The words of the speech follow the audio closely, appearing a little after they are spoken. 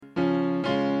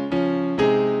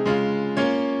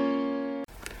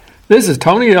This is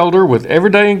Tony Elder with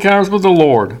Everyday Encounters with the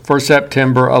Lord for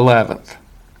September 11th.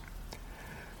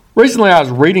 Recently I was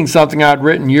reading something I'd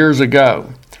written years ago.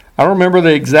 I don't remember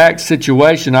the exact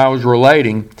situation I was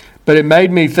relating, but it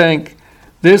made me think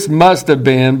this must have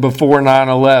been before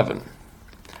 9/11.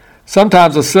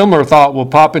 Sometimes a similar thought will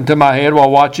pop into my head while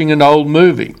watching an old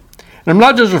movie. And I'm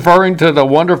not just referring to the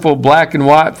wonderful black and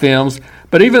white films,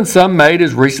 but even some made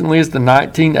as recently as the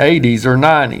 1980s or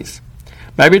 90s.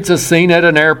 Maybe it's a scene at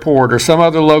an airport or some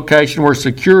other location where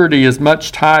security is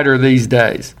much tighter these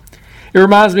days. It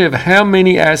reminds me of how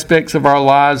many aspects of our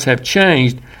lives have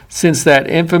changed since that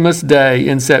infamous day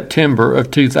in September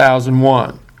of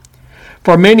 2001.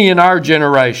 For many in our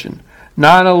generation,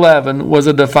 9/11 was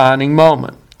a defining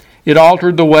moment. It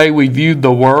altered the way we viewed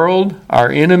the world, our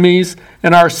enemies,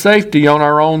 and our safety on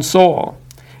our own soil.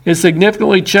 It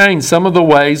significantly changed some of the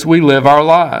ways we live our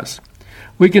lives.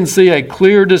 We can see a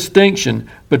clear distinction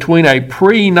between a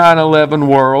pre-9/11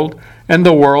 world and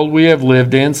the world we have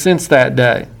lived in since that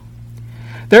day.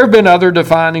 There have been other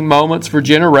defining moments for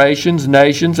generations,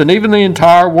 nations, and even the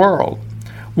entire world.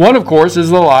 One, of course,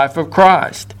 is the life of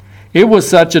Christ. It was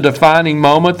such a defining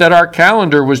moment that our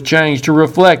calendar was changed to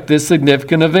reflect this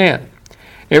significant event.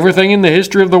 Everything in the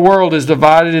history of the world is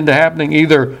divided into happening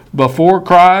either before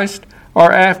Christ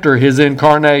or after his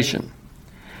incarnation.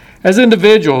 As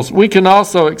individuals, we can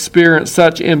also experience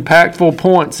such impactful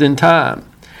points in time,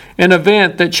 an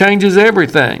event that changes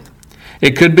everything.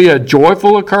 It could be a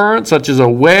joyful occurrence, such as a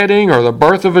wedding or the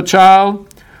birth of a child,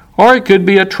 or it could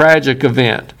be a tragic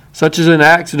event, such as an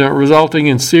accident resulting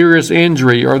in serious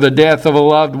injury or the death of a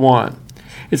loved one.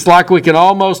 It's like we can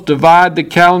almost divide the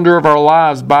calendar of our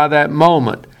lives by that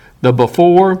moment, the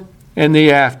before and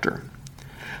the after.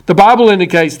 The Bible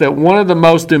indicates that one of the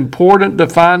most important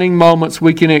defining moments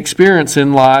we can experience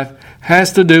in life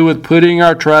has to do with putting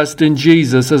our trust in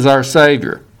Jesus as our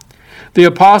Savior. The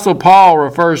Apostle Paul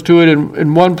refers to it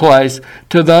in one place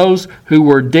to those who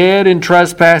were dead in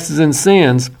trespasses and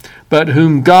sins, but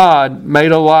whom God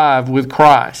made alive with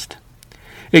Christ.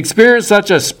 Experience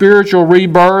such a spiritual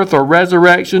rebirth or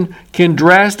resurrection can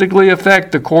drastically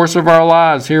affect the course of our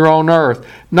lives here on earth,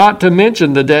 not to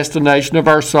mention the destination of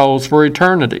our souls for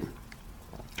eternity.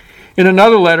 In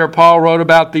another letter, Paul wrote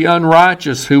about the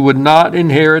unrighteous who would not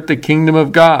inherit the kingdom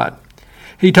of God.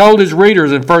 He told his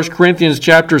readers in 1 Corinthians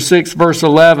chapter 6, verse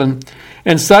 11,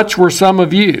 "And such were some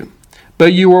of you,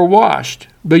 but you were washed,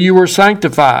 but you were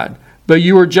sanctified, but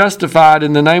you were justified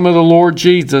in the name of the Lord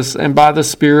Jesus and by the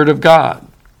Spirit of God."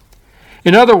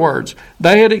 In other words,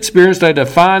 they had experienced a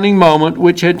defining moment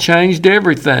which had changed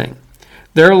everything.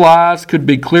 Their lives could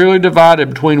be clearly divided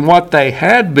between what they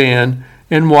had been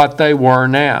and what they were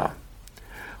now.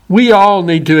 We all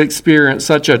need to experience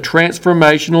such a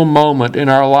transformational moment in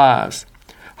our lives.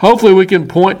 Hopefully we can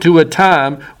point to a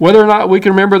time, whether or not we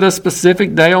can remember the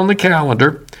specific day on the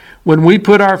calendar, when we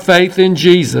put our faith in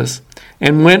Jesus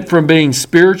and went from being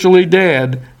spiritually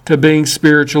dead to being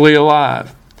spiritually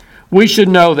alive. We should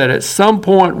know that at some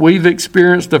point we've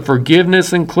experienced the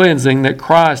forgiveness and cleansing that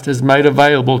Christ has made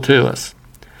available to us.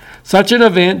 Such an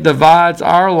event divides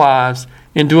our lives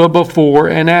into a before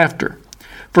and after.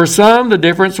 For some, the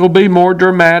difference will be more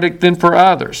dramatic than for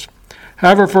others.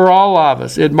 However, for all of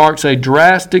us, it marks a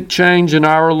drastic change in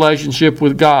our relationship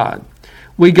with God.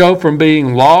 We go from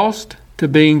being lost to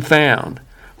being found,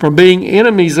 from being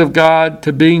enemies of God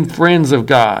to being friends of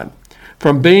God,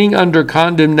 from being under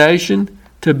condemnation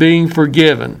to being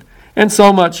forgiven, and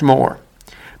so much more.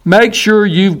 Make sure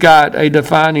you've got a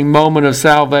defining moment of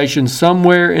salvation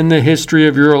somewhere in the history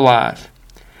of your life.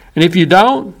 And if you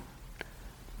don't,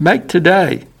 make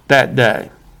today that day.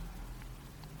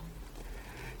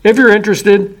 If you're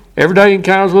interested, Everyday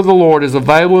Encounters with the Lord is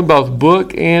available in both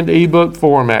book and ebook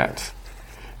formats.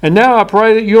 And now I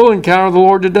pray that you'll encounter the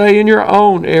Lord today in your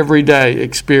own everyday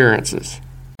experiences.